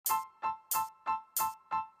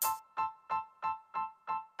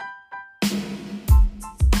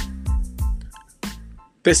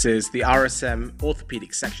This is the RSM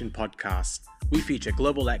Orthopedic Section podcast. We feature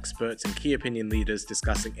global experts and key opinion leaders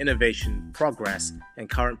discussing innovation, progress, and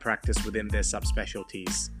current practice within their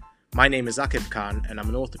subspecialties. My name is Akib Khan, and I'm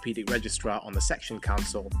an orthopedic registrar on the Section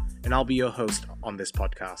Council, and I'll be your host on this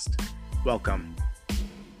podcast. Welcome.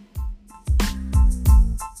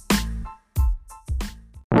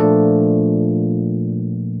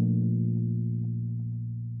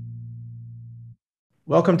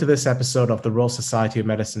 Welcome to this episode of the Royal Society of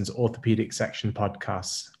Medicine's Orthopedic Section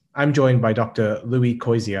podcast. I'm joined by Dr. Louis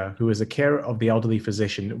Coisia, who is a care of the elderly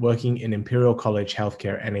physician working in Imperial College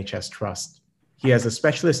Healthcare NHS Trust. He has a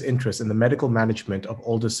specialist interest in the medical management of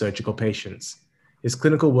older surgical patients. His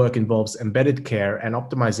clinical work involves embedded care and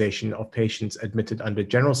optimization of patients admitted under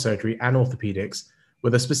general surgery and orthopedics,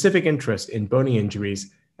 with a specific interest in bony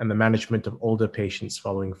injuries and the management of older patients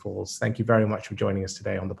following falls. Thank you very much for joining us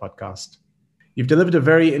today on the podcast. You've delivered a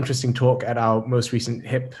very interesting talk at our most recent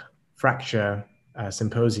hip fracture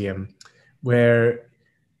symposium, where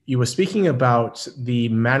you were speaking about the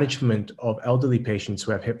management of elderly patients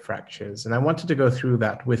who have hip fractures. And I wanted to go through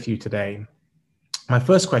that with you today. My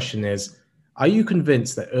first question is, are you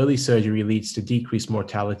convinced that early surgery leads to decreased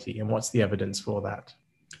mortality? And what's the evidence for that?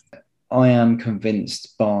 I am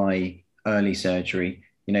convinced by early surgery.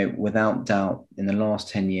 Without doubt, in the last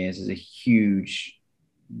 10 years, there's a huge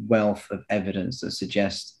wealth of evidence that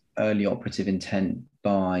suggests early operative intent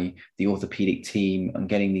by the orthopedic team on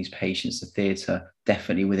getting these patients to theatre,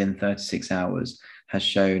 definitely within 36 hours, has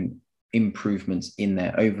shown improvements in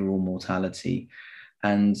their overall mortality.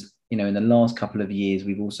 And, in the last couple of years,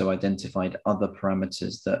 we've also identified other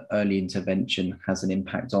parameters that early intervention has an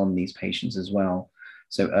impact on these patients as well.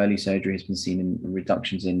 So early surgery has been seen in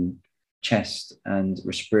reductions in chest and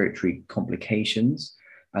respiratory complications,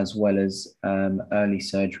 as well as early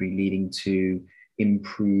surgery leading to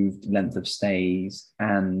improved length of stays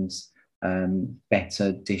and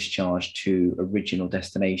better discharge to original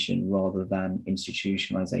destination rather than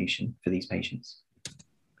institutionalization for these patients.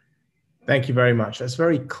 Thank you very much. That's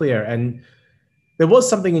very clear. And there was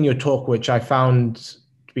something in your talk which I found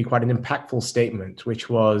to be quite an impactful statement, which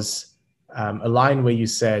was a line where you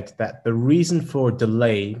said that the reason for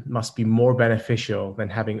delay must be more beneficial than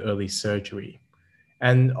having early surgery.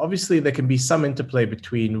 And obviously, there can be some interplay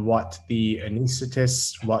between what the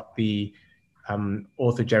anesthetist, what the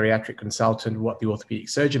orthogeriatric consultant, what the orthopedic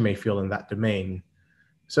surgeon may feel in that domain.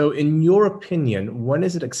 So in your opinion, when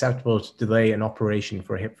is it acceptable to delay an operation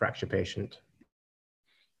for a hip fracture patient?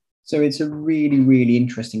 So it's a really, really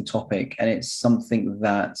interesting topic, and it's something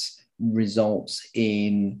that results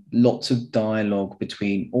in lots of dialogue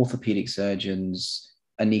between orthopedic surgeons,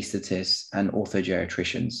 anesthetists, and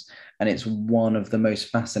orthogeriatricians. And it's one of the most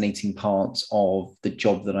fascinating parts of the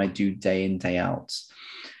job that I do day in, day out.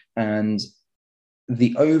 And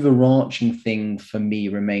the overarching thing for me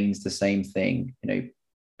remains the same thing.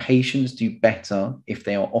 Patients do better if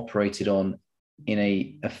they are operated on in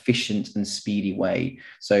an efficient and speedy way.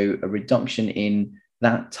 So a reduction in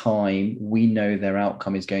that time, we know their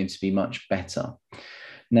outcome is going to be much better.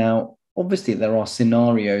 Now, obviously, there are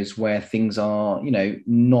scenarios where things are,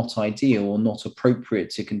 not ideal or not appropriate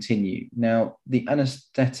to continue. Now, the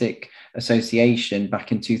Anaesthetic Association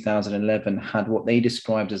back in 2011 had what they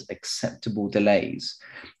described as acceptable delays.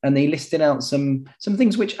 And they listed out some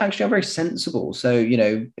things which actually are very sensible. So,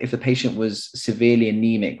 if the patient was severely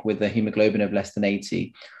anemic with a hemoglobin of less than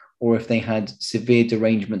 80, or if they had severe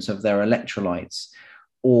derangements of their electrolytes,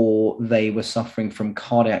 or they were suffering from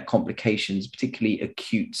cardiac complications, particularly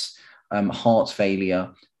acute heart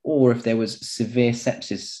failure, or if there was severe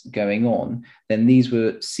sepsis going on, then these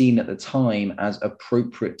were seen at the time as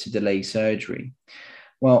appropriate to delay surgery.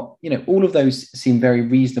 Well, all of those seem very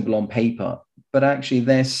reasonable on paper, but actually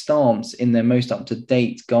their stance in their most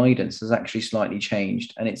up-to-date guidance has actually slightly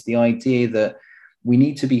changed. And it's the idea that we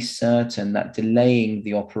need to be certain that delaying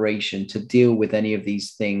the operation to deal with any of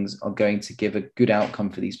these things are going to give a good outcome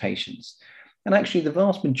for these patients. And actually, the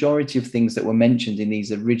vast majority of things that were mentioned in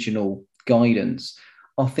these original guidance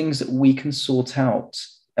are things that we can sort out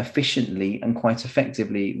efficiently and quite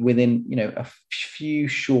effectively within, a few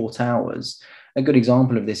short hours. A good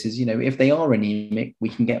example of this is, if they are anemic, we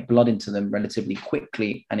can get blood into them relatively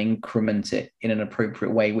quickly and increment it in an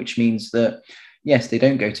appropriate way, which means that, yes, they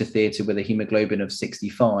don't go to theatre with a hemoglobin of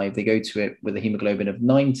 65, they go to it with a hemoglobin of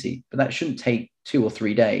 90, but that shouldn't take 2 or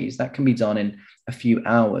 3 days. That can be done in a few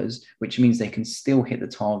hours, which means they can still hit the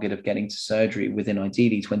target of getting to surgery within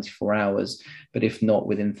ideally 24 hours, but if not,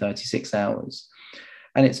 within 36 hours.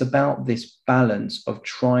 And it's about this balance of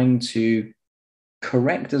trying to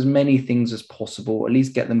correct as many things as possible, at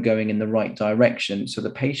least get them going in the right direction so the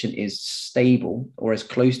patient is stable or as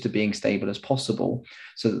close to being stable as possible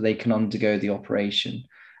so that they can undergo the operation.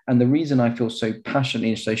 And the reason I feel so passionately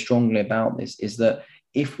and so strongly about this is that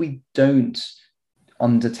if we don't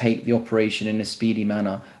undertake the operation in a speedy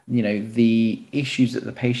manner, the issues that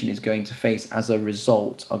the patient is going to face as a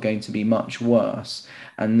result are going to be much worse.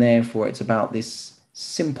 And therefore, it's about this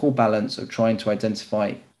simple balance of trying to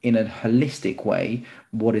identify in a holistic way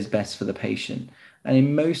what is best for the patient. And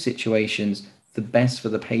in most situations, the best for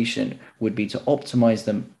the patient would be to optimize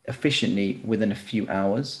them efficiently within a few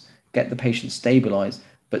hours, get the patient stabilized,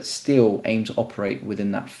 but still aim to operate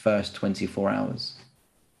within that first 24 hours.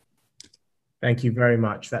 Thank you very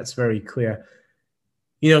much. That's very clear.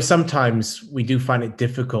 Sometimes we do find it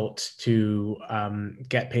difficult to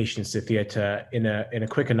get patients to theatre in a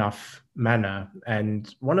quick enough manner.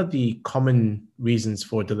 And one of the common reasons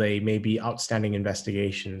for delay may be outstanding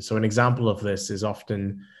investigation. So an example of this is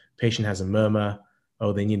often patient has a murmur,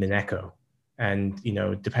 oh, they need an echo. And,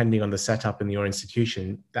 depending on the setup in your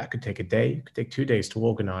institution, that could take a day, it could take 2 days to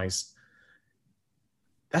organize.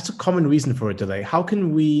 That's a common reason for a delay. How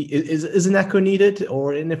can we, is an echo needed?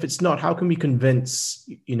 And if it's not, how can we convince,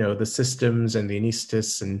 the systems and the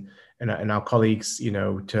anaesthetists and our colleagues,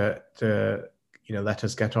 to let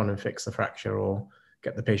us get on and fix the fracture or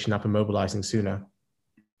get the patient up and mobilizing sooner?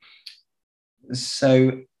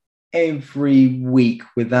 So every week,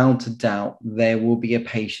 without a doubt, there will be a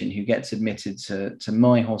patient who gets admitted to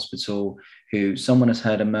my hospital who someone has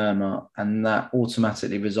heard a murmur, and that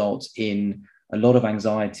automatically results in a lot of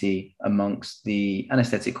anxiety amongst the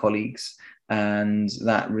anesthetic colleagues, and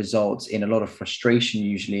that results in a lot of frustration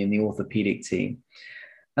usually in the orthopedic team.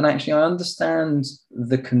 And actually, I understand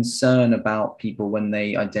the concern about people when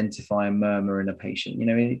they identify a murmur in a patient.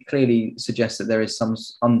 It clearly suggests that there is some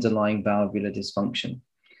underlying valvular dysfunction.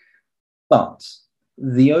 But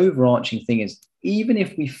the overarching thing is, even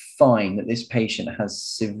if we find that this patient has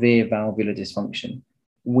severe valvular dysfunction,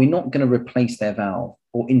 we're not going to replace their valve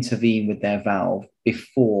or intervene with their valve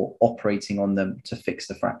before operating on them to fix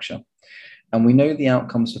the fracture. And we know the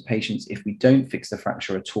outcomes for patients if we don't fix the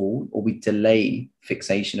fracture at all, or we delay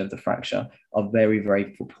fixation of the fracture, are very,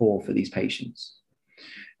 very poor for these patients.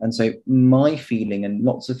 And so my feeling, and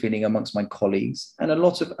lots of feeling amongst my colleagues, and a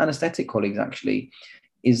lot of anesthetic colleagues actually,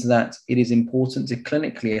 is that it is important to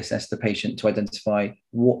clinically assess the patient to identify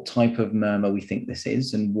what type of murmur we think this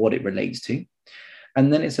is and what it relates to.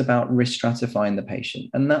 And then it's about risk stratifying the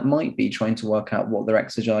patient. And that might be trying to work out what their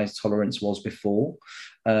exercise tolerance was before,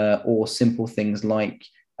 or simple things like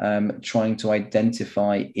trying to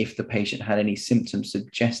identify if the patient had any symptoms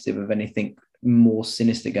suggestive of anything more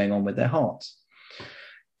sinister going on with their heart.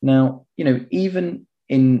 Now, even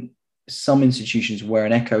in some institutions where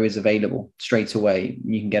an echo is available straight away,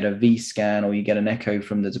 you can get a V scan or you get an echo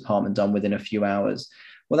from the department done within a few hours.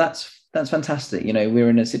 Well, that's fantastic. We're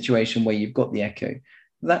in a situation where you've got the echo.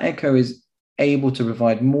 That echo is able to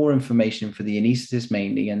provide more information for the anaesthetist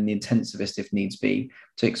mainly, and the intensivist if needs be,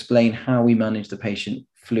 to explain how we manage the patient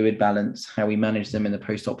fluid balance, how we manage them in the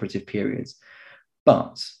post-operative periods.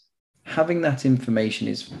 But having that information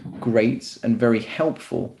is great and very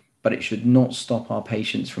helpful, but it should not stop our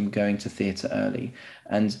patients from going to theatre early.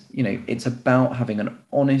 And, it's about having an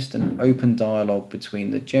honest and open dialogue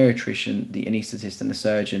between the geriatrician, the anaesthetist, and the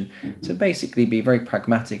surgeon to basically be very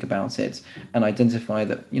pragmatic about it and identify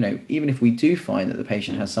that, even if we do find that the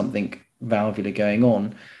patient has something valvular going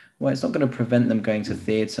on, well, it's not going to prevent them going to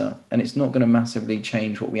theatre, and it's not going to massively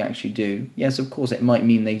change what we actually do. Yes, of course, it might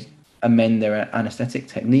mean they amend their anesthetic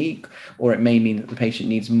technique, or it may mean that the patient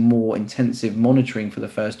needs more intensive monitoring for the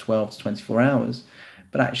first 12 to 24 hours,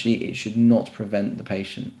 but actually it should not prevent the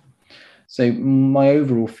patient. So my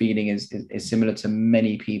overall feeling is similar to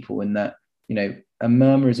many people in that, a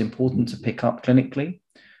murmur is important to pick up clinically,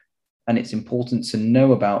 and it's important to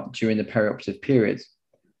know about during the perioperative period,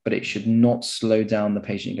 but it should not slow down the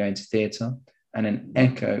patient going to theatre. And an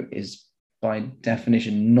echo is by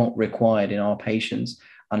definition not required in our patients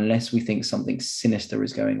unless we think something sinister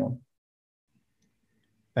is going on.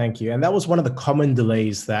 Thank you. And that was one of the common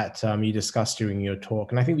delays that you discussed during your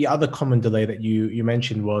talk. And I think the other common delay that you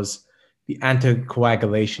mentioned was the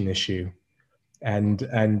anticoagulation issue.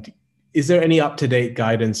 And is there any up-to-date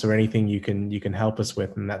guidance or anything you can help us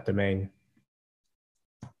with in that domain?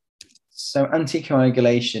 So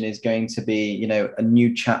anticoagulation is going to be, a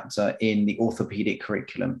new chapter in the orthopedic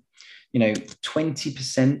curriculum.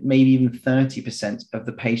 20%, maybe even 30% of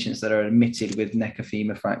the patients that are admitted with neck or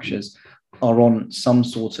femur fractures are on some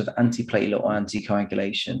sort of antiplatelet or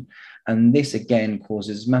anticoagulation. And this again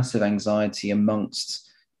causes massive anxiety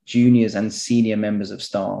amongst juniors and senior members of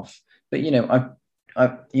staff. But,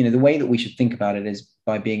 the way that we should think about it is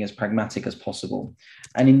by being as pragmatic as possible.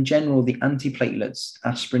 And in general, the antiplatelets,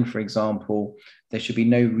 aspirin, for example, there should be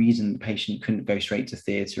no reason the patient couldn't go straight to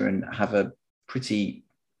theatre and have a pretty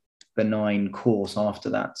benign course after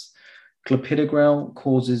that. Clopidogrel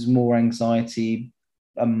causes more anxiety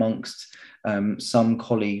amongst some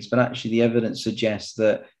colleagues, but actually the evidence suggests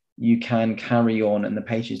that you can carry on and the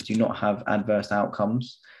patients do not have adverse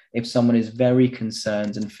outcomes. If someone is very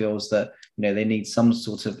concerned and feels that they need some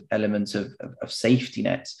sort of element of safety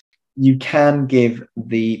net, you can give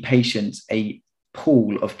the patient a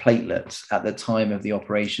pool of platelets at the time of the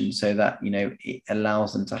operation so that it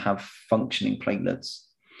allows them to have functioning platelets.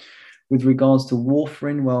 With regards to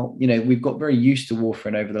warfarin, well, we've got very used to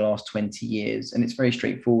warfarin over the last 20 years, and it's very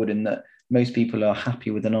straightforward in that most people are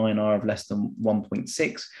happy with an INR of less than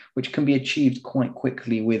 1.6, which can be achieved quite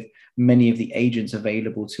quickly with many of the agents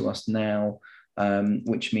available to us now,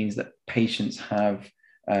 which means that patients have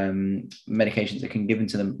medications that can be given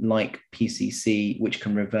to them like PCC, which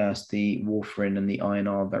can reverse the warfarin and the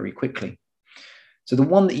INR very quickly. So the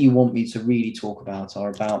one that you want me to really talk about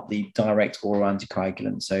are about the direct oral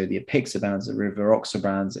anticoagulants, so the apixabans, the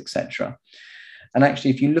rivaroxabans, etc. And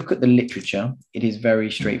actually, if you look at the literature, it is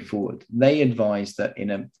very straightforward. They advise that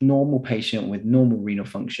in a normal patient with normal renal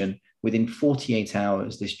function, within 48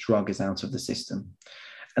 hours, this drug is out of the system.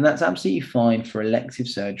 And that's absolutely fine for elective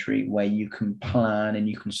surgery where you can plan and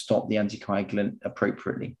you can stop the anticoagulant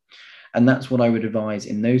appropriately. And that's what I would advise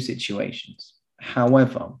in those situations.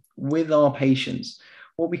 However, with our patients,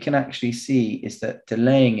 what we can actually see is that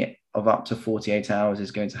delaying it of up to 48 hours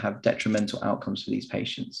is going to have detrimental outcomes for these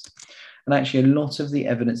patients. And actually, a lot of the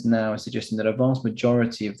evidence now is suggesting that a vast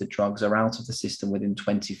majority of the drugs are out of the system within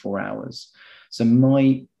 24 hours. So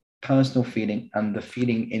my personal feeling and the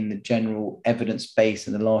feeling in the general evidence base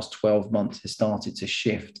in the last 12 months has started to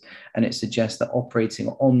shift. And it suggests that operating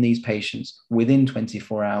on these patients within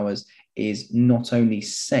 24 hours is not only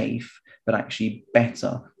safe, but actually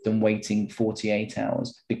better than waiting 48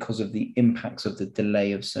 hours because of the impacts of the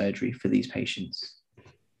delay of surgery for these patients.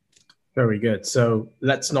 Very good. So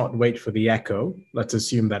let's not wait for the echo. Let's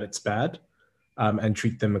assume that it's bad and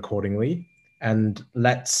treat them accordingly. And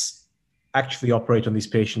let's actually operate on these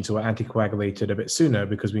patients who are anticoagulated a bit sooner,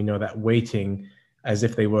 because we know that waiting as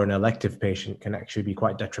if they were an elective patient can actually be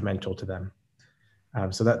quite detrimental to them.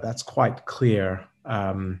 So that's quite clear.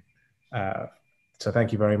 So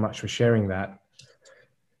thank you very much for sharing that.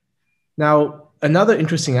 Now, another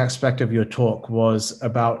interesting aspect of your talk was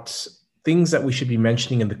about things that we should be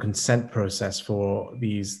mentioning in the consent process for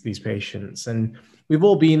these patients. And we've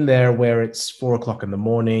all been there where it's 4 o'clock in the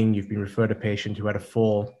morning, you've been referred a patient who had a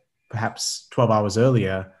fall perhaps 12 hours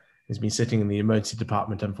earlier, has been sitting in the emergency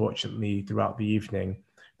department, unfortunately, throughout the evening.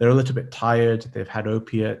 They're a little bit tired, they've had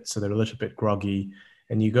opiates, so they're a little bit groggy.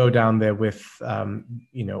 And you go down there with,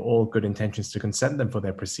 all good intentions to consent them for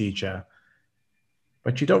their procedure,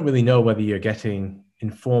 but you don't really know whether you're getting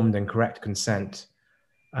informed and correct consent.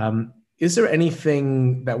 Is there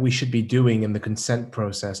anything that we should be doing in the consent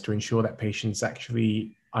process to ensure that patients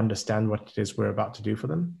actually understand what it is we're about to do for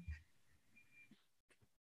them?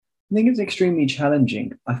 I think it's extremely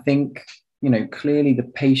challenging. I think, clearly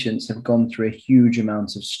the patients have gone through a huge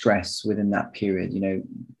amount of stress within that period.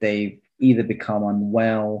 They've either become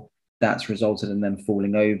unwell, that's resulted in them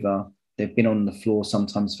falling over. They've been on the floor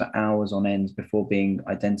sometimes for hours on end before being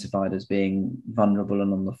identified as being vulnerable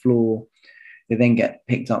and on the floor. They then get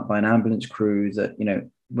picked up by an ambulance crew that,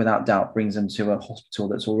 without doubt brings them to a hospital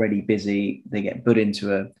that's already busy. They get put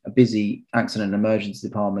into a busy accident and emergency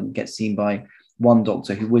department, get seen by one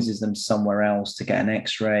doctor who whizzes them somewhere else to get an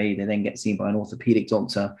x-ray. They then get seen by an orthopedic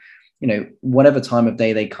doctor. Whatever time of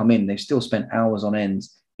day they come in, they've still spent hours on end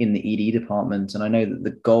in the ED department. And I know that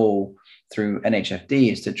the goal through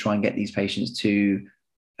NHFD is to try and get these patients to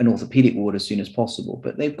an orthopedic ward as soon as possible,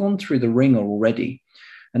 but they've gone through the ringer already.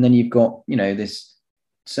 And then you've got, this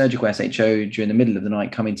surgical SHO during the middle of the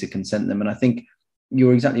night coming to consent them. And I think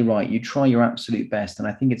you're exactly right. You try your absolute best. And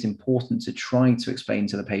I think it's important to try to explain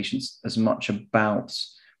to the patients as much about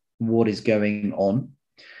what is going on.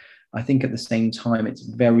 I think at the same time, it's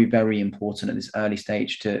very, very important at this early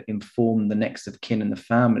stage to inform the next of kin and the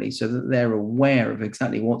family so that they're aware of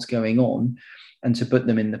exactly what's going on and to put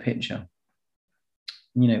them in the picture.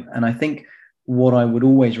 And I think what I would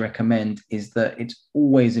always recommend is that it's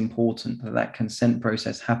always important that that consent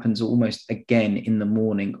process happens almost again in the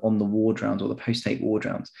morning on the ward round or the post-take ward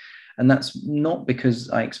rounds. And that's not because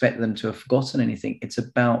I expect them to have forgotten anything. It's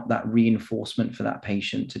about that reinforcement for that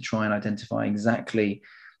patient to try and identify exactly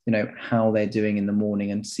how they're doing in the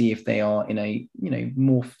morning and see if they are in a,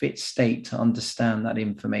 more fit state to understand that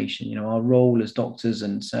information. Our role as doctors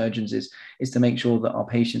and surgeons is to make sure that our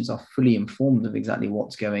patients are fully informed of exactly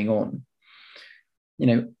what's going on.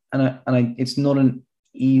 It's not an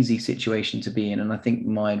easy situation to be in. And I think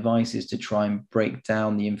my advice is to try and break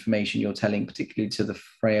down the information you're telling, particularly to the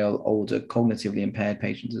frail, older, cognitively impaired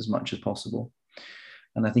patients, as much as possible.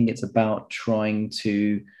 And I think it's about trying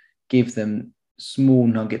to give them small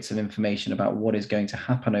nuggets of information about what is going to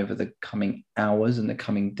happen over the coming hours and the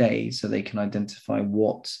coming days, so they can identify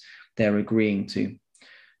what they're agreeing to.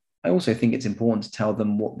 I also think it's important to tell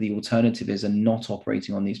them what the alternative is and not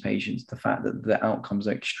operating on these patients. The fact that the outcomes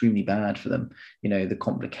are extremely bad for them, the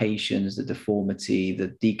complications, the deformity, the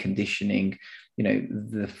deconditioning,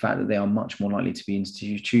 the fact that they are much more likely to be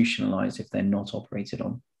institutionalized if they're not operated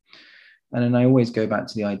on. And then I always go back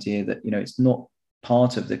to the idea that, it's not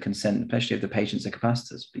part of the consent, especially if the patients are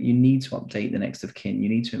capacitors, but you need to update the next of kin. You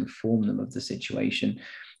need to inform them of the situation.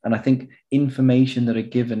 And I think information that are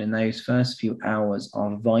given in those first few hours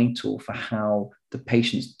are vital for how the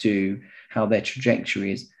patients do, how their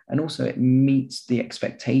trajectory is. And also it meets the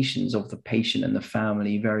expectations of the patient and the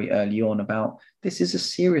family very early on about this is a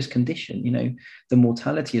serious condition. The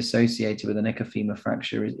mortality associated with a neck or femur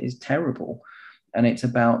fracture is terrible. And it's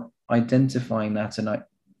about identifying that and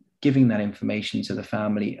giving that information to the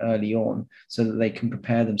family early on so that they can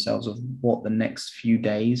prepare themselves of what the next few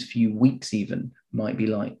days, few weeks even, might be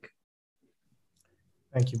like.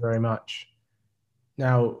 Thank you very much.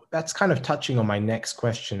 Now, that's kind of touching on my next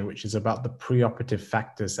question, which is about the preoperative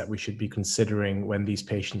factors that we should be considering when these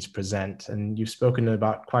patients present. And you've spoken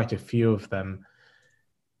about quite a few of them.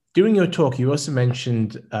 During your talk, you also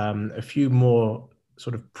mentioned a few more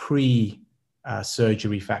sort of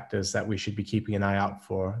pre-surgery factors that we should be keeping an eye out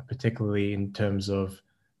for, particularly in terms of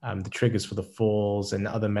the triggers for the falls and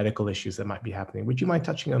other medical issues that might be happening. Would you mind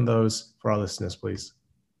touching on those for our listeners, please?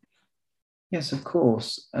 Yes, of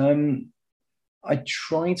course. I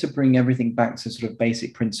try to bring everything back to sort of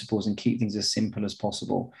basic principles and keep things as simple as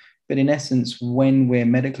possible. But in essence, when we're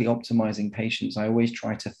medically optimizing patients, I always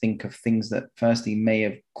try to think of things that firstly may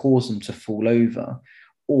have caused them to fall over,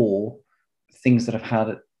 or things that have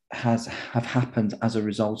happened as a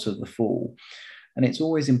result of the fall. And it's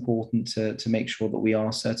always important to make sure that we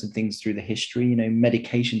ask certain things through the history.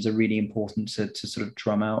 Medications are really important to sort of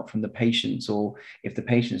drum out from the patients, or if the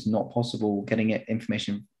patient is not possible, getting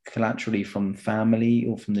information collaterally from family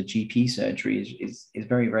or from the GP surgery is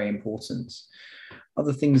very, very important.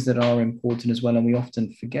 Other things that are important as well, and we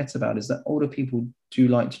often forget about, is that older people do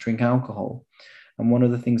like to drink alcohol. And one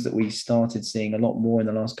of the things that we started seeing a lot more in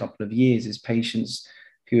the last couple of years is patients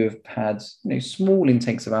who have had small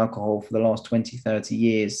intakes of alcohol for the last 20, 30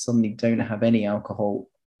 years suddenly don't have any alcohol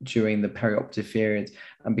during the perioperative period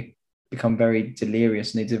and become very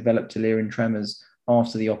delirious, and they develop delirium tremors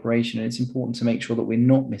after the operation. And it's important to make sure that we're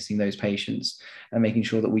not missing those patients and making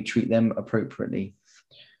sure that we treat them appropriately.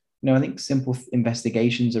 I think simple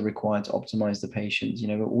investigations are required to optimize the patients.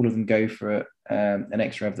 All of them go for an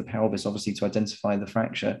X-ray of the pelvis, obviously, to identify the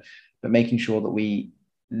fracture, but making sure that we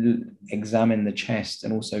examine the chest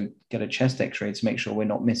and also get a chest X-ray to make sure we're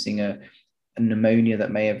not missing a pneumonia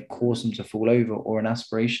that may have caused them to fall over, or an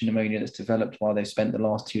aspiration pneumonia that's developed while they've spent the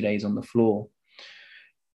last 2 days on the floor.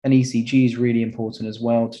 An ECG is really important as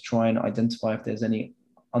well to try and identify if there's any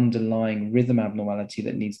underlying rhythm abnormality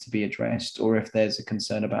that needs to be addressed, or if there's a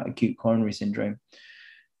concern about acute coronary syndrome.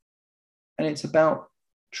 And it's about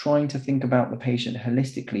trying to think about the patient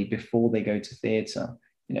holistically before they go to theatre.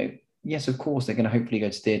 Yes, of course, they're going to hopefully go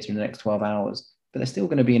to theatre in the next 12 hours, but they're still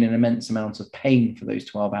going to be in an immense amount of pain for those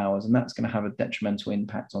 12 hours. And that's going to have a detrimental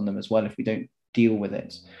impact on them as well if we don't deal with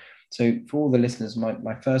it. So for all the listeners,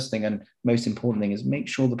 my first thing and most important thing is make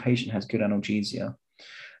sure the patient has good analgesia.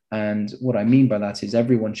 And what I mean by that is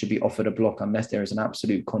everyone should be offered a block unless there is an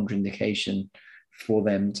absolute contraindication for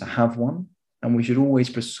them to have one. And we should always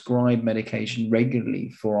prescribe medication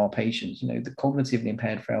regularly for our patients. The cognitively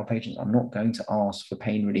impaired frail patients are not going to ask for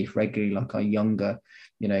pain relief regularly like our younger,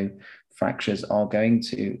 fractures are going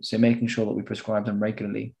to. So making sure that we prescribe them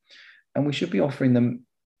regularly. And we should be offering them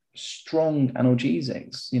strong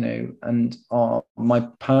analgesics, and my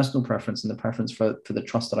personal preference and the preference for the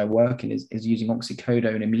trust that I work in is using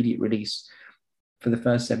oxycodone immediate release for the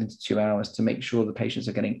first 72 hours to make sure the patients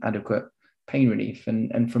are getting adequate pain relief.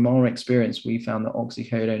 And from our experience, we found that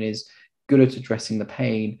oxycodone is good at addressing the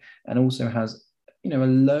pain and also has, a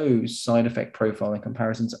low side effect profile in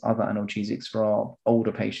comparison to other analgesics for our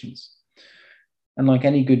older patients. And like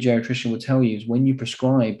any good geriatrician will tell you, is when you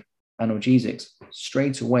prescribe analgesics,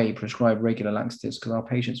 straight away prescribe regular laxatives, because our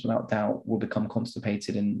patients without doubt will become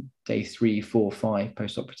constipated in day 3, 4, 5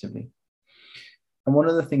 post-operatively. And one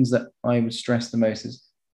of the things that I would stress the most is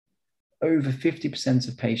over 50%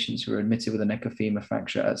 of patients who are admitted with a neck or femur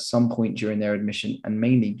fracture at some point during their admission, and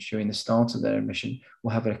mainly during the start of their admission,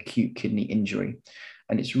 will have an acute kidney injury.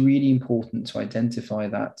 And it's really important to identify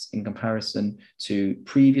that in comparison to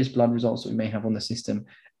previous blood results that we may have on the system,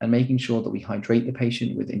 and making sure that we hydrate the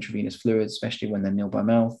patient with intravenous fluids, especially when they're nil by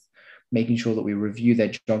mouth, making sure that we review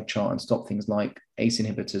their drug chart and stop things like ACE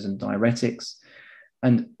inhibitors and diuretics,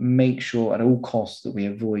 and make sure at all costs that we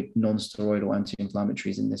avoid non-steroidal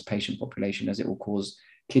anti-inflammatories in this patient population, as it will cause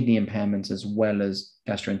kidney impairment as well as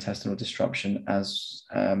gastrointestinal disruption, as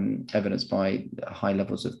evidenced by high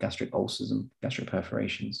levels of gastric ulcers and gastric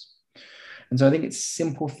perforations. And so I think it's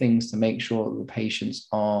simple things to make sure that the patients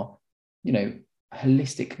are,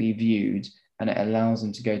 holistically viewed, and it allows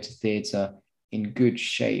them to go to theatre in good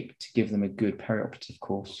shape to give them a good perioperative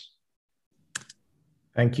course.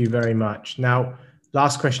 Thank you very much. Now,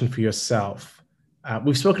 last question for yourself.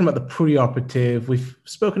 We've spoken about the preoperative. We've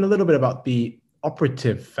spoken a little bit about the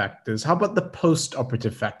operative factors. How about the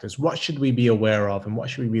post-operative factors? What should we be aware of, and what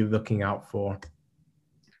should we be looking out for?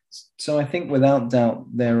 So I think without doubt,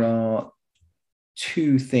 there are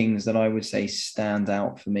two things that I would say stand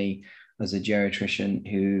out for me as a geriatrician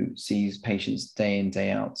who sees patients day in,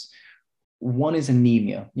 day out. One is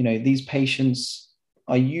anemia. These patients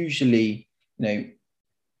are usually,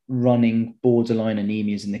 running borderline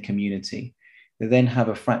anemias in the community. They then have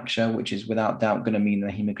a fracture, which is without doubt going to mean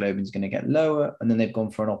the hemoglobin is going to get lower. And then they've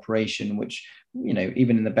gone for an operation, which,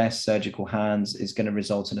 even in the best surgical hands, is going to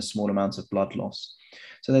result in a small amount of blood loss.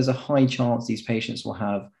 So there's a high chance these patients will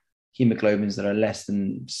have hemoglobins that are less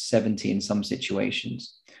than 70 in some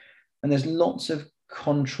situations. And there's lots of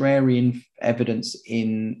contrarian evidence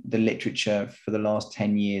in the literature for the last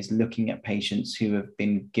 10 years, looking at patients who have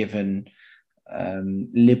been given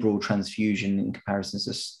liberal transfusion in comparison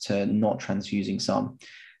to not transfusing some.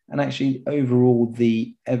 And actually, overall,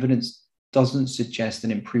 the evidence doesn't suggest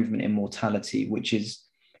an improvement in mortality, which is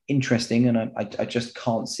interesting. And I just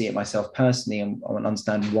can't see it myself personally, and I want to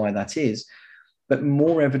understand why that is. But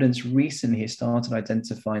more evidence recently has started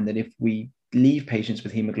identifying that if we leave patients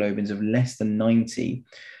with hemoglobins of less than 90,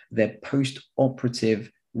 their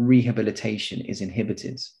post-operative rehabilitation is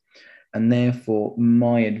inhibited. And therefore,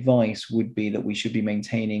 my advice would be that we should be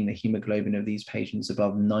maintaining the hemoglobin of these patients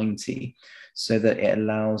above 90, so that it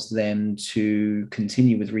allows them to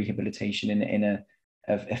continue with rehabilitation in a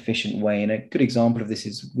efficient way. And a good example of this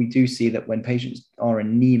is we do see that when patients are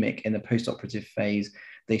anemic in the post-operative phase,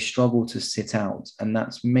 they struggle to sit out, and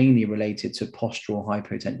that's mainly related to postural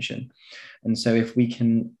hypotension. And so if we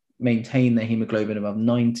can maintain the hemoglobin above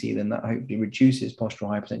 90, then that hopefully reduces postural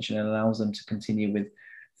hypertension and allows them to continue with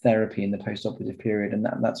therapy in the post-operative period, and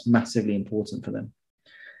that's massively important for them.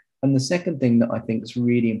 And the second thing that I think is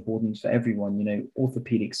really important for everyone,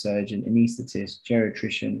 orthopedic surgeon, anaesthetist,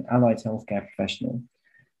 geriatrician, allied healthcare professional,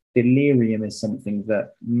 delirium is something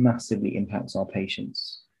that massively impacts our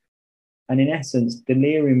patients. And in essence,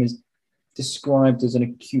 delirium is described as an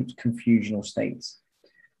acute confusional state,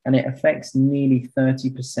 and it affects nearly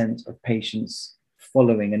 30% of patients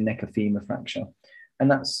following a neck or femur fracture. And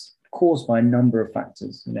that's caused by a number of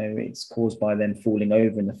factors. It's caused by them falling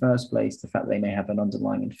over in the first place, the fact that they may have an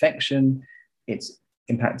underlying infection. It's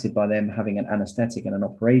impacted by them having an anesthetic and an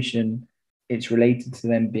operation. It's related to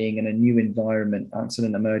them being in a new environment,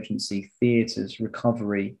 accident, emergency, theatres,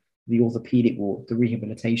 recovery, the orthopedic ward, the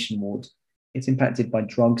rehabilitation ward. It's impacted by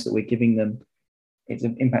drugs that we're giving them. It's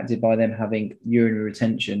impacted by them having urinary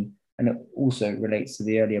retention, and it also relates to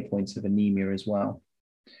the earlier points of anemia as well.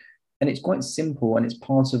 And it's quite simple, and it's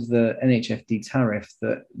part of the NHFD tariff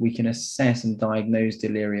that we can assess and diagnose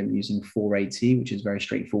delirium using 4AT, which is very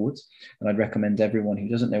straightforward. And I'd recommend everyone who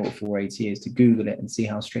doesn't know what 4AT is to Google it and see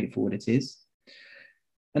how straightforward it is.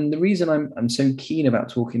 And the reason I'm so keen about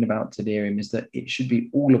talking about delirium is that it should be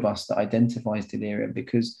all of us that identifies delirium,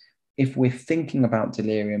 because if we're thinking about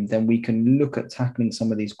delirium, then we can look at tackling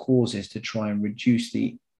some of these causes to try and reduce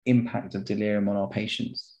the impact of delirium on our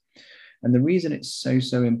patients. And the reason it's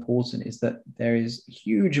so important is that there is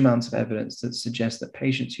huge amounts of evidence that suggests that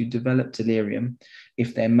patients who develop delirium,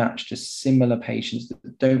 if they're matched to similar patients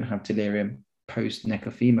that don't have delirium post neck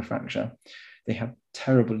or femur fracture, they have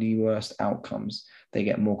terribly worse outcomes. They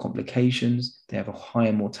get more complications, they have a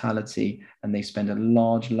higher mortality, and they spend a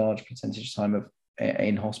large percentage of time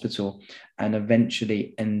in hospital, and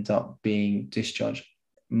eventually end up being discharged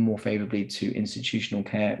more favorably to institutional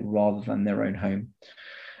care rather than their own home.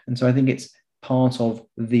 And so I think it's part of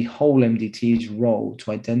the whole MDT's role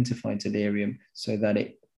to identify delirium so that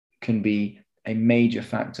it can be a major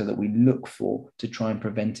factor that we look for to try and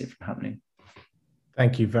prevent it from happening.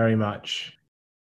 Thank you very much.